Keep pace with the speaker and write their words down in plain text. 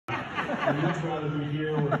I'd much rather be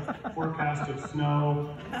here with forecast of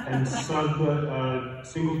snow and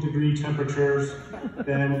single-degree temperatures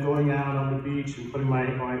than going out on the beach and putting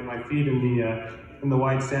my feet in the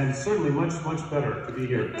white sand. It's certainly much better to be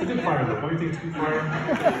here. It's a good fire, though. Don't you think it's a good fire?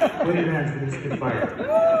 What do you think? It's a good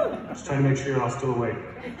fire. Just trying to make sure you're all still awake.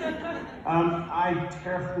 I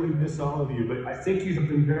terribly miss all of you, but I think you have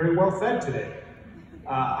been very well fed today.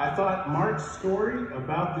 I thought Mark's story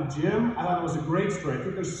about the gym, I thought it was a great story. I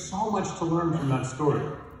think there's so much to learn from that story.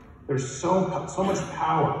 There's so much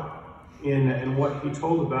power in what he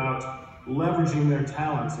told about leveraging their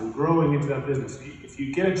talents and growing into that business. If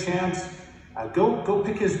you get a chance, go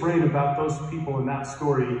pick his brain about those people in that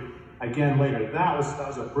story again later. That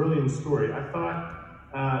was a brilliant story. I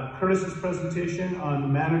thought Curtis's presentation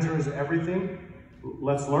on manager is everything.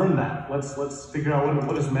 Let's learn that. Let's figure out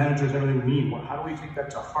what does managers everything mean? How do we take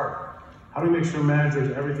that to heart? How do we make sure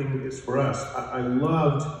managers everything is for us? I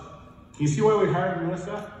loved. Can you see why we hired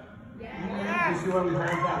Melissa? Yeah. Can you see why we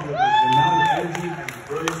hired that? The amount of energy and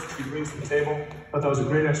brilliance she brings to the table. I thought that was a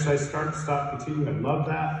great exercise. Start, stop, continue. I love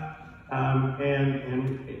that.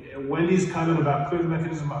 And Wendy's comment about clear the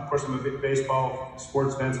mechanism. Of course, I'm a big baseball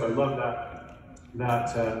sports fan, so I love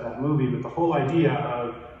that movie. But the whole idea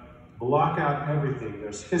of block out everything.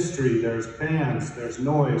 There's history, there's bands, there's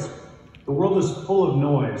noise. The world is full of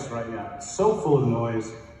noise right now. It's so full of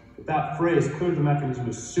noise that phrase, clear the mechanism,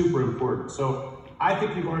 is super important. So I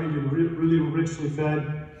think you've already been really richly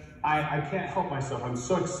fed. I can't help myself. I'm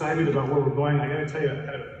so excited about where we're going. I gotta tell you, I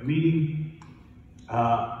had a meeting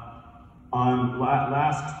on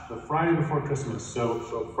the Friday before Christmas.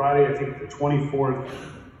 So Friday, I think the 24th,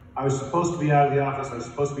 I was supposed to be out of the office. I was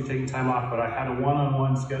supposed to be taking time off, but I had a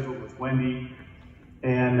one-on-one scheduled with Wendy,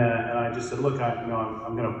 and I just said, look, I'm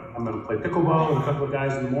gonna play pickleball with a couple of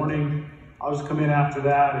guys in the morning. I'll just come in after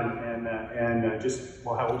that, and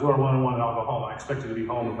we'll do our one-on-one, and I'll go home. I expected to be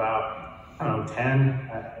home about, I don't know, 10.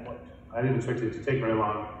 I didn't expect it to take very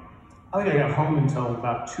long. I think I got home until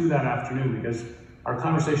about 2 that afternoon because our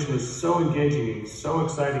conversation was so engaging and so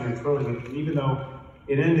exciting and thrilling, and even though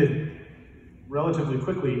it ended relatively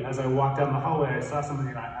quickly, as I walked down the hallway, I saw something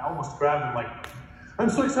and I almost grabbed him, like, I'm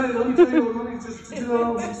so excited, let me tell you, let me just do that,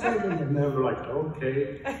 I'm so excited. And they were like,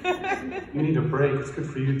 okay, you need a break, it's good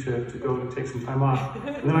for you to go and take some time off.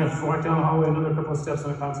 And then I walked down the hallway another couple of steps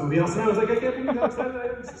and I found somebody else and I was like, I can't believe how excited I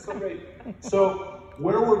am, this is so great. So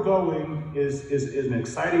where we're going is an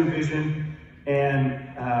exciting vision, and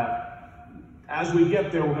as we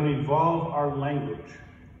get there, we're going to evolve our language.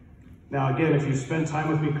 Now, again, if you spend time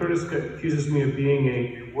with me, Curtis accuses me of being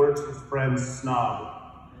a words with friends snob.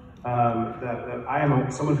 That I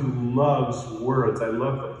am someone who loves words. I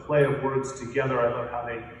love the play of words together. I love how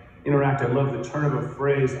they interact. I love the turn of a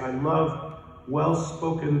phrase. I love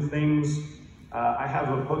well-spoken things. I have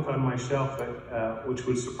a book on my shelf which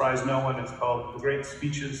would surprise no one. It's called The Great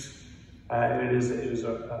Speeches. And it is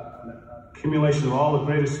an accumulation of all the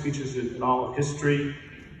greatest speeches in all of history.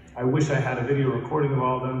 I wish I had a video recording of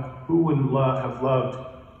all of them. Who wouldn't have loved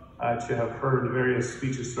to have heard various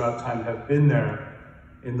speeches throughout time, have been there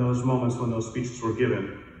in those moments when those speeches were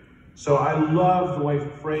given. So I love the way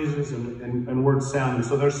phrases and words sound. And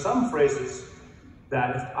so there's some phrases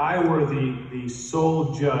that if I were the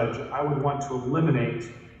sole judge, I would want to eliminate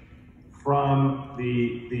from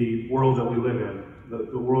the world that we live in,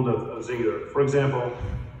 the world of Singular. For example,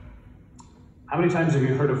 how many times have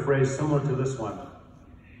you heard a phrase similar to this one?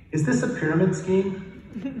 Is this a pyramid scheme?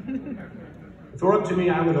 If it were up to me,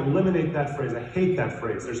 I would eliminate that phrase. I hate that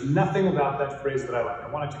phrase. There's nothing about that phrase that I like. I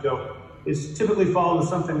want it to go, it's typically followed with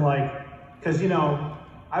something like, because, you know,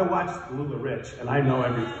 I watched Lula Rich and I know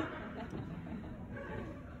everything.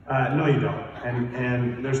 No, you don't.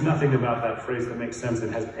 And there's nothing about that phrase that makes sense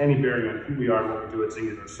and has any bearing on who we are and what we do at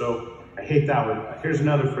Singular. So I hate that one. Here's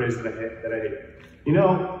another phrase that I hate. You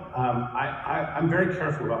know, I'm very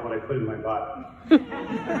careful about what I put in my body.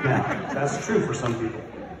 Now, that's true for some people.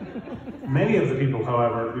 Many of the people,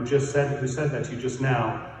 however, who said that to you just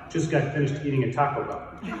now, just got finished eating a Taco Bell.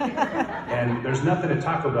 And there's nothing at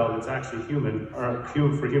Taco Bell that's actually human, or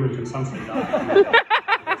for human consumption. I'm sure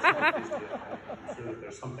that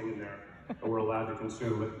there's something in there that we're allowed to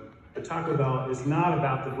consume. But the Taco Bell is not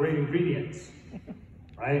about the great ingredients,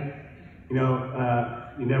 right? You know,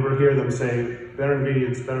 you never hear them say, better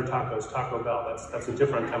ingredients, better tacos, Taco Bell. That's a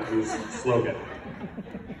different company's slogan.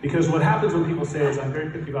 Because what happens when people say is, I'm very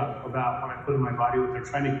picky about what I put in my body, what they're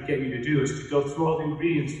trying to get you to do is to go through all the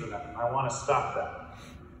ingredients for them. I want to stop that.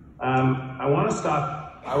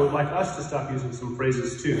 I would like us to stop using some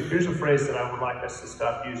phrases too. Here's a phrase that I would like us to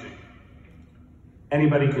stop using.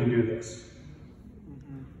 Anybody can do this.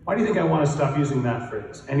 Why do you think I want to stop using that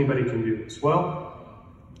phrase? Anybody can do this. Well,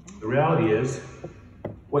 the reality is,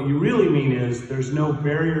 what you really mean is there's no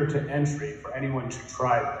barrier to entry for anyone to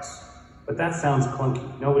try this. But that sounds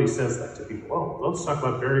clunky. Nobody says that to people. Oh, let's talk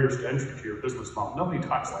about barriers to entry to your business model. Nobody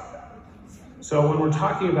talks like that. So when we're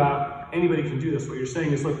talking about anybody can do this, what you're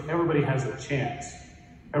saying is, look, everybody has a chance.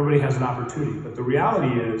 Everybody has an opportunity. But the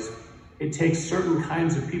reality is, it takes certain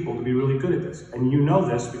kinds of people to be really good at this. And you know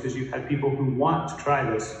this because you've had people who want to try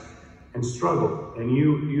this and struggle. And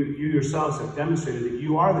you yourselves have demonstrated that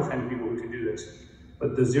you are the kind of people who can do this.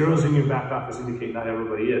 But the zeros in your back office indicate not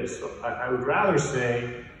everybody is. So I would rather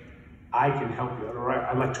say, I can help you.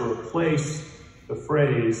 I'd like to replace the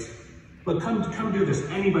phrase, look, come do this.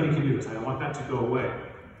 Anybody can do this. I don't want that to go away.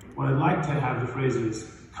 What I'd like to have the phrase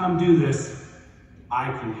is, come do this,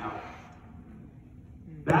 I can help.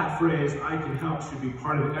 That phrase, I can help, should be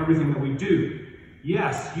part of everything that we do.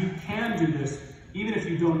 Yes, you can do this, even if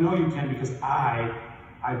you don't know you can, because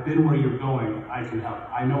I've been where you're going, I can help.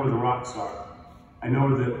 I know where the rocks are. I know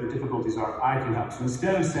where the difficulties are, I can help. So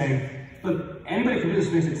instead of saying, look, anybody can do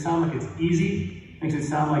this, makes it sound like it's easy, makes it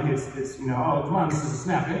sound like it's oh, come on, this is a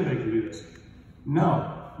snap, anybody can do this.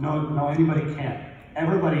 No, anybody can't.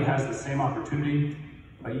 Everybody has the same opportunity,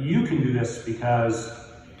 but you can do this because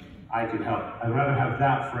I can help. I'd rather have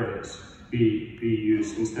that phrase be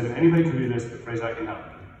used instead of anybody can do this, the phrase I can help.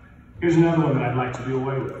 Here's another one that I'd like to do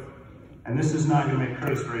away with. And this is not gonna make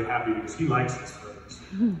Curtis very happy because he likes this phrase.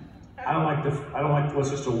 I don't like, well,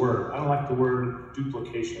 it's just a word. I don't like the word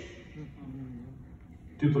duplication.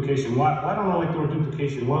 Duplication, why don't I like the word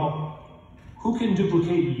duplication? Well, who can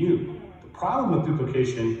duplicate you? The problem with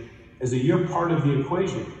duplication is that you're part of the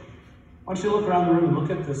equation. Why don't you look around the room and look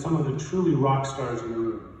at some of the truly rock stars in the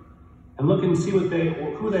room and look and see who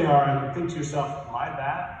they are and think to yourself, am I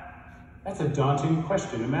that? That's a daunting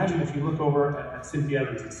question. Imagine if you look over at Cynthia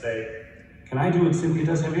Evans and say, can I do what Cynthia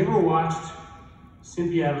does? Have you ever watched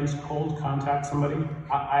Cynthia Evans cold contact somebody?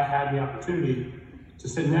 I had the opportunity to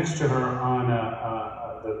sit next to her on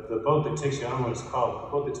the boat that takes you, I don't know what it's called,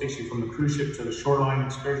 the boat that takes you from the cruise ship to the shoreline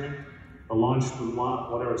excursion, the launch,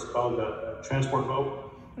 whatever it's called, the transport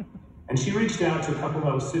boat. And she reached out to a couple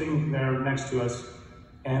that was sitting there next to us,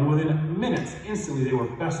 and within minutes, instantly, they were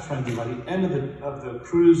best friends. And by the end of the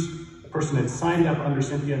cruise, the person had signed up under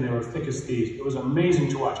Cynthia, and they were thick as thieves. It was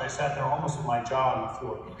amazing to watch. I sat there almost with my jaw on the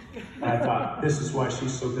floor. And I thought, this is why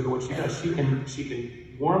she's so good at what she does. She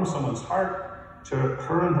can warm someone's heart to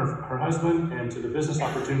her and her husband and to the business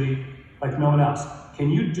opportunity like no one else.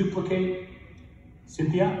 Can you duplicate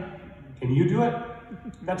Cynthia? Can you do it?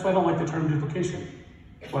 That's why I don't like the term duplication.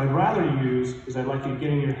 What I'd rather use is I'd like you to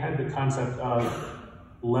get in your head the concept of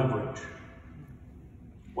leverage.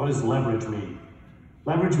 What does leverage mean?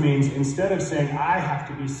 Leverage means instead of saying, I have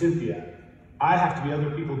to be Cynthia, I have to be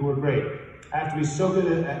other people who are great, I have to be so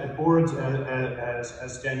good at boards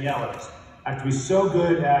as Danielle is, I have to be so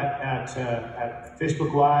good at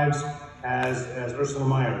Facebook Lives as Ursula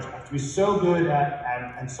Myers, I have to be so good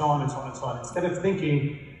at and so on and so on and so on. Instead of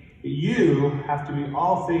thinking that you have to be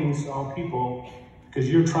all things to all people because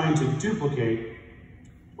you're trying to duplicate,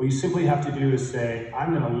 what you simply have to do is say,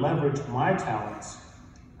 I'm going to leverage my talents.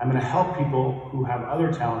 I'm going to help people who have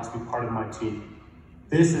other talents be part of my team.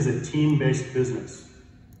 This is a team-based business.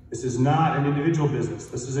 This is not an individual business.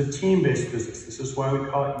 This is a team-based business. This is why we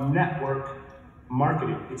call it network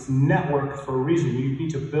marketing. It's network for a reason. You need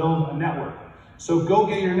to build a network. So go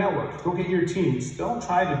get your network. Go get your teams. Don't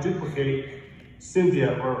try to duplicate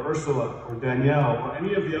Cynthia or Ursula or Danielle or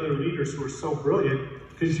any of the other leaders who are so brilliant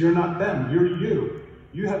because you're not them. You're you.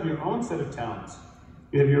 You have your own set of talents.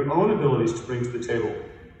 You have your own abilities to bring to the table.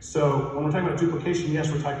 So when we're talking about duplication,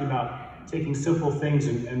 yes, we're talking about taking simple things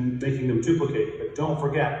and making them duplicate, but don't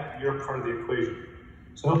forget, you're part of the equation.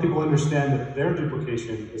 So help people understand that their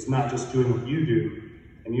duplication is not just doing what you do,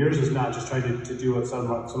 and yours is not just trying to do what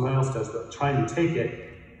someone else does, but trying to take it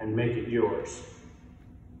and make it yours.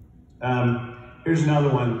 Here's another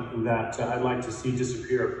one that I'd like to see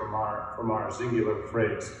disappear from our singular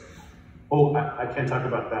phrase. Oh, I can't talk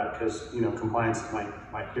about that because compliance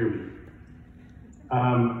might hear me.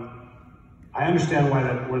 I understand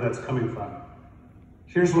where that's coming from.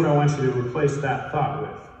 Here's what I want you to replace that thought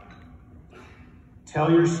with. Tell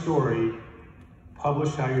your story,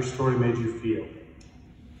 publish how your story made you feel.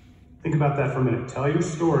 Think about that for a minute. Tell your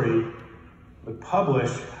story, but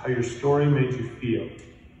publish how your story made you feel.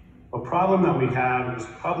 A problem that we have is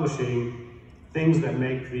publishing things that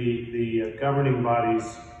make the governing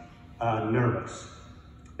bodies nervous.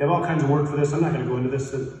 They have all kinds of work for this. I'm not going to go into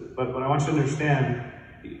this, but I want you to understand,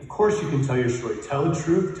 of course you can tell your story. Tell the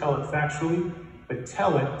truth, tell it factually, but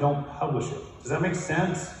tell it, don't publish it. Does that make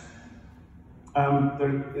sense?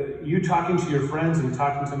 You talking to your friends and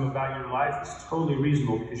talking to them about your life is totally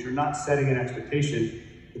reasonable because you're not setting an expectation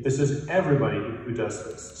that this is everybody who does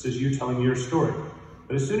this. This is you telling your story.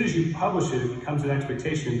 But as soon as you publish it, it becomes an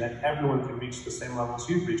expectation that everyone can reach the same levels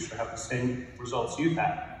you've reached or have the same results you've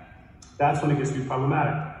had. That's when it gets to be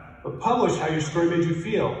problematic. But publish how your story made you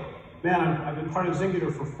feel. Man, I've been part of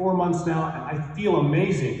Zingular for 4 months now, and I feel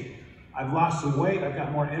amazing. I've lost some weight, I've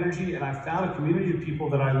got more energy, and I've found a community of people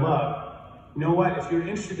that I love. You know what? If you're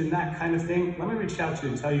interested in that kind of thing, let me reach out to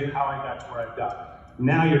you and tell you how I got to where I've got.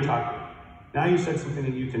 Now you're talking. Now you said something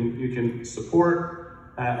that you can support,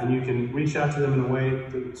 and you can reach out to them in a way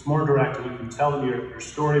that's more direct, and you can tell them your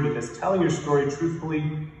story, because telling your story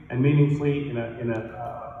truthfully and meaningfully in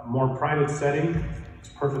a more private setting is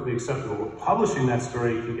perfectly acceptable. But publishing that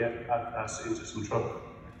story can get us into some trouble.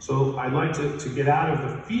 So I'd like to get out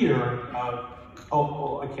of the fear of,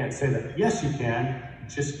 oh, I can't say that. Yes, you can.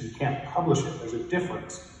 Just you can't publish it. There's a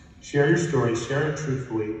difference. Share your story. Share it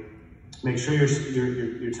truthfully. Make sure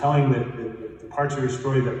you're telling the parts of your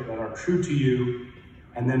story that are true to you,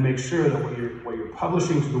 and then make sure that what you're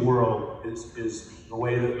publishing to the world is the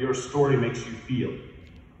way that your story makes you feel.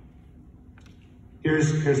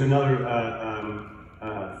 Here's another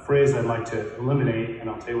phrase I'd like to eliminate, and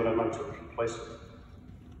I'll tell you what I'd like to replace it with.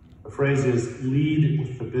 The phrase is lead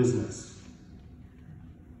with the business.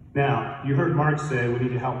 Now, you heard Mark say we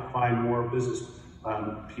need to help find more business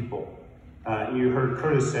people. You heard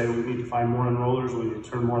Curtis say we need to find more enrollers, we need to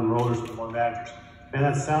turn more enrollers into more managers. Man,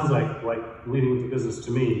 that sounds like leading with the business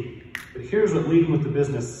to me. But here's what leading with the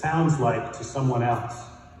business sounds like to someone else.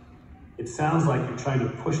 It sounds like you're trying to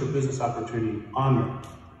push a business opportunity on them.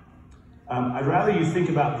 I'd rather you think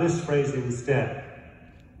about this phrase instead.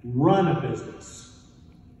 Run a business.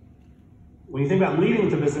 When you think about leading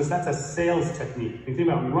with the business, that's a sales technique. When you think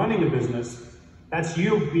about running a business, that's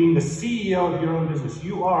you being the CEO of your own business.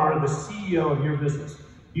 You are the CEO of your business.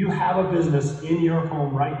 You have a business in your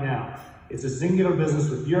home right now. It's a Zingular business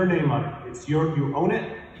with your name on it. It's you own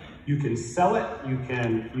it. You can sell it. You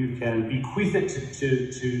can bequeath it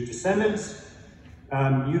to descendants.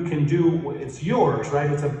 You can it's yours,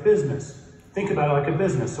 right? It's a business. Think about it like a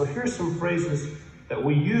business. So here's some phrases that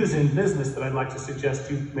we use in business that I'd like to suggest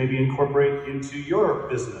you maybe incorporate into your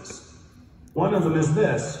business. One of them is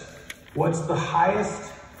this: what's the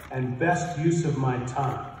highest and best use of my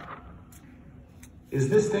time? Is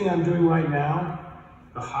this thing I'm doing right now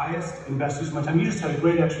the highest and best use of my time? You just had a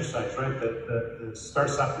great exercise, right? The start,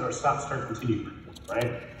 stop, or stop, start, continue,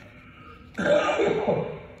 right?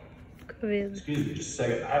 COVID. Excuse me, just a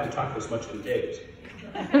second. I haven't talked this much in days.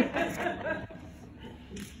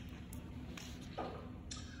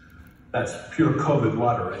 That's pure COVID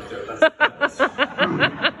water right there. That's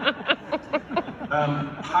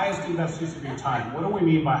highest and best use of your time. What do we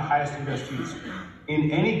mean by highest and best use?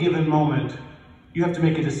 In any given moment, you have to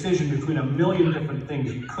make a decision between a million different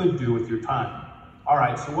things you could do with your time. All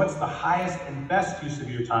right, so what's the highest and best use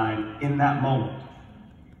of your time in that moment?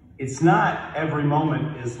 It's not every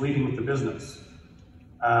moment is leading with the business.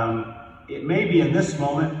 It may be in this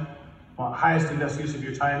moment, highest and best use of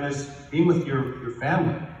your time is being with your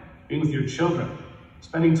family, being with your children,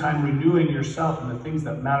 spending time renewing yourself and the things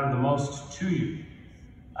that matter the most to you.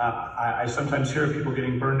 I sometimes hear people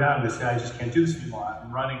getting burned out and they say, I just can't do this anymore.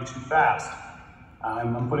 I'm running too fast.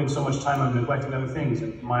 I'm putting so much time, I'm neglecting other things.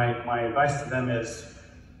 And my advice to them is,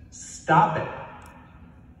 stop it.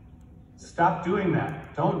 Stop doing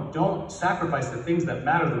that. Don't sacrifice the things that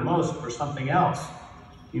matter the most for something else.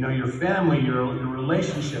 You know, your family, your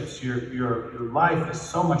relationships, your life is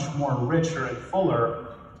so much more richer and fuller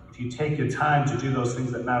if you take your time to do those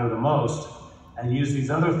things that matter the most and use these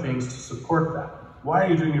other things to support that. Why are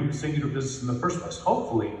you doing your Zingular business in the first place?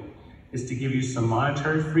 Hopefully, is to give you some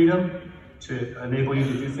monetary freedom, to enable you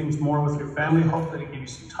to do things more with your family. Hopefully, to give you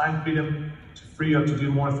some time freedom, to free you up to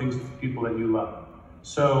do more things with the people that you love.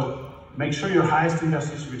 So make sure your highest and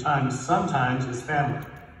best use of your time sometimes is family.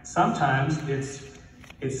 Sometimes it's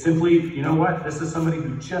simply, you know what, this is somebody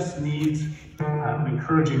who just needs an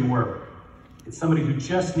encouraging word. It's somebody who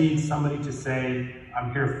just needs somebody to say,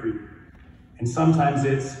 I'm here for you. And sometimes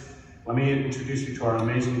it's, let me introduce you to our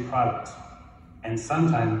amazing product. And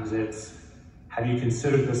sometimes it's, have you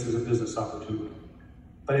considered this as a business opportunity?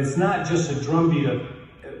 But it's not just a drumbeat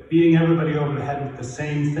of beating everybody over the head with the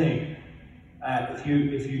same thing.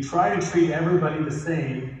 If you try to treat everybody the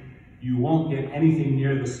same, you won't get anything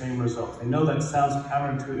near the same results. I know that sounds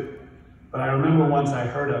counterintuitive, but I remember once I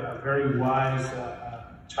heard a very wise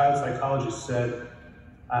child psychologist said,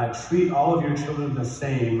 treat all of your children the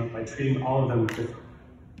same by treating all of them different.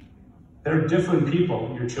 They're different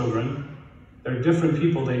people, your children, They're different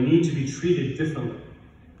people. They need to be treated differently.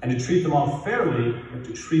 And to treat them all fairly, you have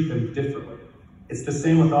to treat them differently. It's the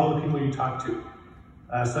same with all the people you talk to.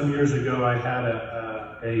 Some years ago, I had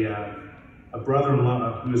a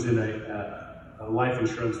brother-in-law who was in a life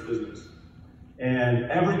insurance business. And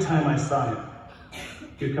every time I saw him,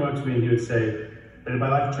 he would come up to me and he would say, "Ready to buy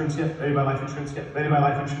life insurance yet? Ready to buy life insurance yet? Ready to buy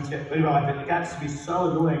life insurance yet? Ready to buy life insurance?" It got to be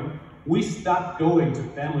so annoying. We stopped going to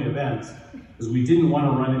family events because we didn't want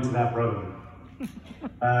to run into that brother.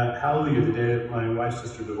 Hallelujah, the day that my wife's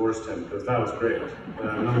sister divorced him, because that was great.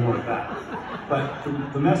 No more of that. But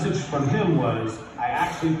the message from him was, I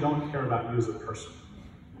actually don't care about you as a person.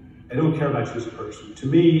 I don't care about you as a person. To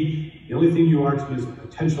me, the only thing you are to me is a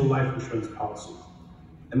potential life insurance policy.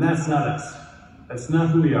 And that's not us. That's not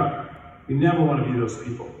who we are. We never want to be those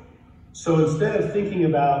people. So instead of thinking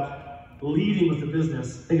about leading with the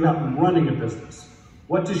business, think about running a business.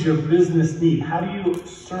 What does your business need? How do you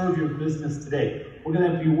serve your business today? We're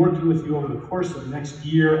going to be working with you over the course of the next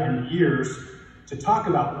year and years to talk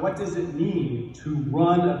about what does it mean to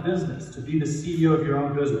run a business, to be the CEO of your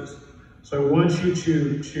own business. So I want you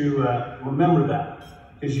to remember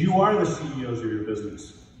that, because you are the CEOs of your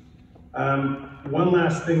business. One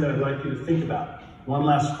last thing that I'd like you to think about, one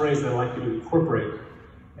last phrase that I'd like you to incorporate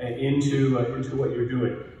into what you're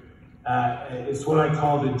doing. It's what I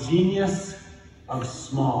call the genius of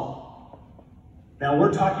small. Now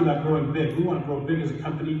we're talking about growing big. We want to grow big as a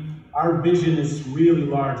company. Our vision is really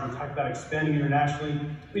large. We talk about expanding internationally.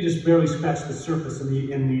 We just barely scratched the surface in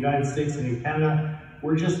the United States and in Canada.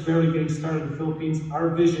 We're just barely getting started in the Philippines. Our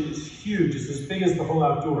vision is huge. It's as big as the whole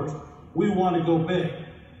outdoors. We want to go big.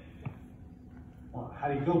 Well, how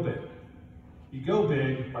do you go big? You go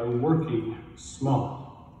big by working small.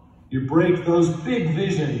 You break those big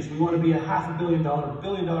visions. We want to be a $500 million, $1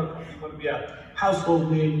 billion company. We want to be a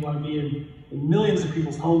household name. We want to be in millions of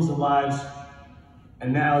people's homes and lives.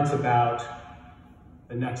 And now it's about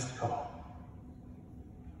the next call,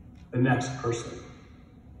 the next person,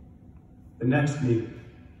 the next meeting.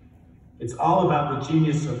 It's all about the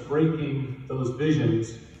genius of breaking those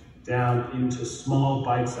visions down into small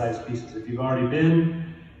bite-sized pieces. If you've already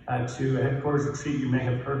been to a headquarters retreat, you may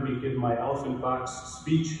have heard me give my elephant box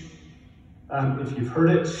speech. If you've heard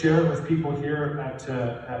it, share it with people here at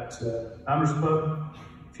Founders Club.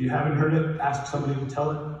 If you haven't heard it, ask somebody to tell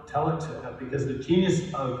it, because the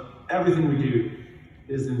genius of everything we do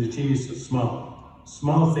is in the genius of small.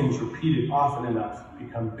 Small things repeated often enough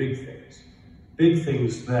become big things. Big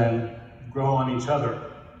things then grow on each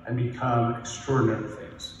other and become extraordinary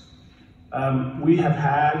things. We have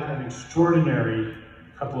had an extraordinary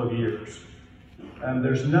couple of years.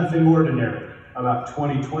 There's nothing ordinary about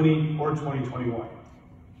 2020 or 2021.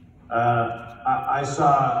 I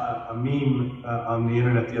saw a meme on the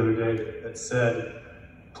internet the other day that said,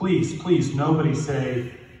 please, nobody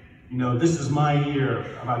say, this is my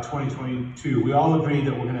year about 2022. We all agree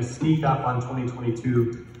that we're going to sneak up on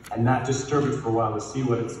 2022 and not disturb it for a while to see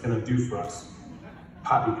what it's going to do for us.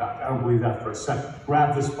 Poppycock, I don't believe that for a second.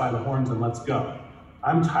 Grab this by the horns and let's go.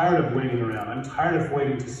 I'm tired of waiting around. I'm tired of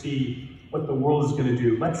waiting to see what the world is going to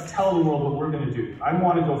do. Let's tell the world what we're going to do. I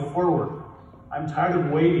want to go forward. I'm tired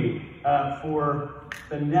of waiting for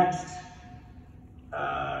the next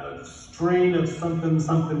strain of something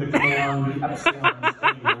to come along, the epsilon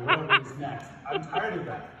strain, or whatever is next. I'm tired of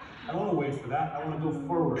that. I don't want to wait for that. I want to go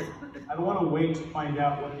forward. I don't want to wait to find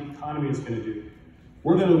out what the economy is going to do.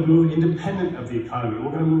 We're going to move independent of the economy.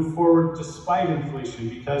 We're going to move forward despite inflation,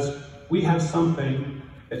 because we have something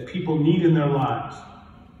that people need in their lives.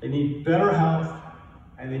 They need better health,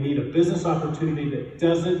 and they need a business opportunity that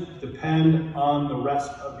doesn't depend on the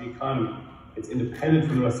rest of the economy. It's independent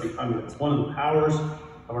from the rest of the economy. It's one of the powers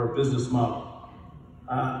of our business model.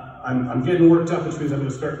 I'm getting worked up, which means I'm going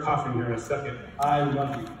to start coughing here in a second. I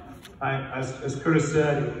love you. As Curtis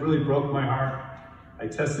said, it really broke my heart. I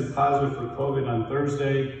tested positive for COVID on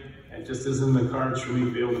Thursday. It just isn't in the cards for me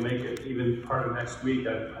to be able to make it even part of next week.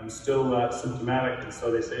 I'm still symptomatic, and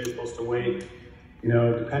so they say you're supposed to wait,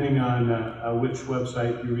 depending on which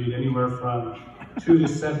website you read, anywhere from 2 to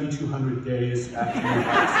 7,200 days after you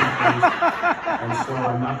have symptoms. And so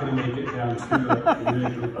I'm not going to make it down to the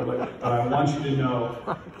Dominican Republic, but I want you to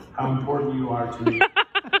know how important you are to me.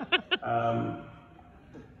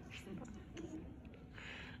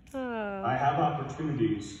 I have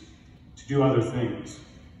opportunities to do other things.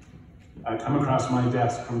 I come across my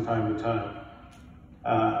desk from time to time.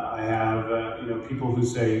 I have people who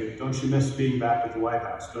say, don't you miss being back at the White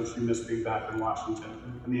House? Don't you miss being back in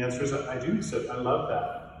Washington? And the answer is, I do miss it. I love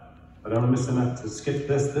that. But I don't miss enough to skip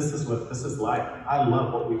this. This is life. I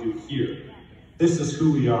love what we do here. This is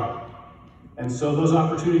who we are. And so those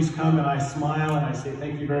opportunities come and I smile and I say,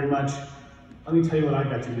 thank you very much. Let me tell you what I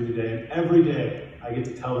got to do today. And every day I get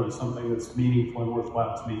to tell them something that's meaningful and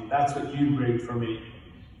worthwhile to me. That's what you bring for me.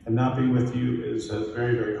 And not being with you is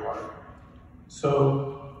very, very hard.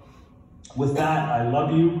 So with that, I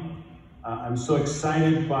love you. I'm so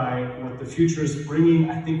excited by what the future is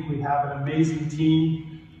bringing. I think we have an amazing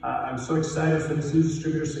team. I'm so excited for this new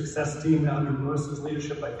distributor success team under Melissa's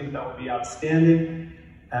leadership. I think that will be outstanding.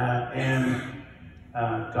 God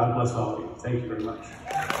bless all of you. Thank you very much.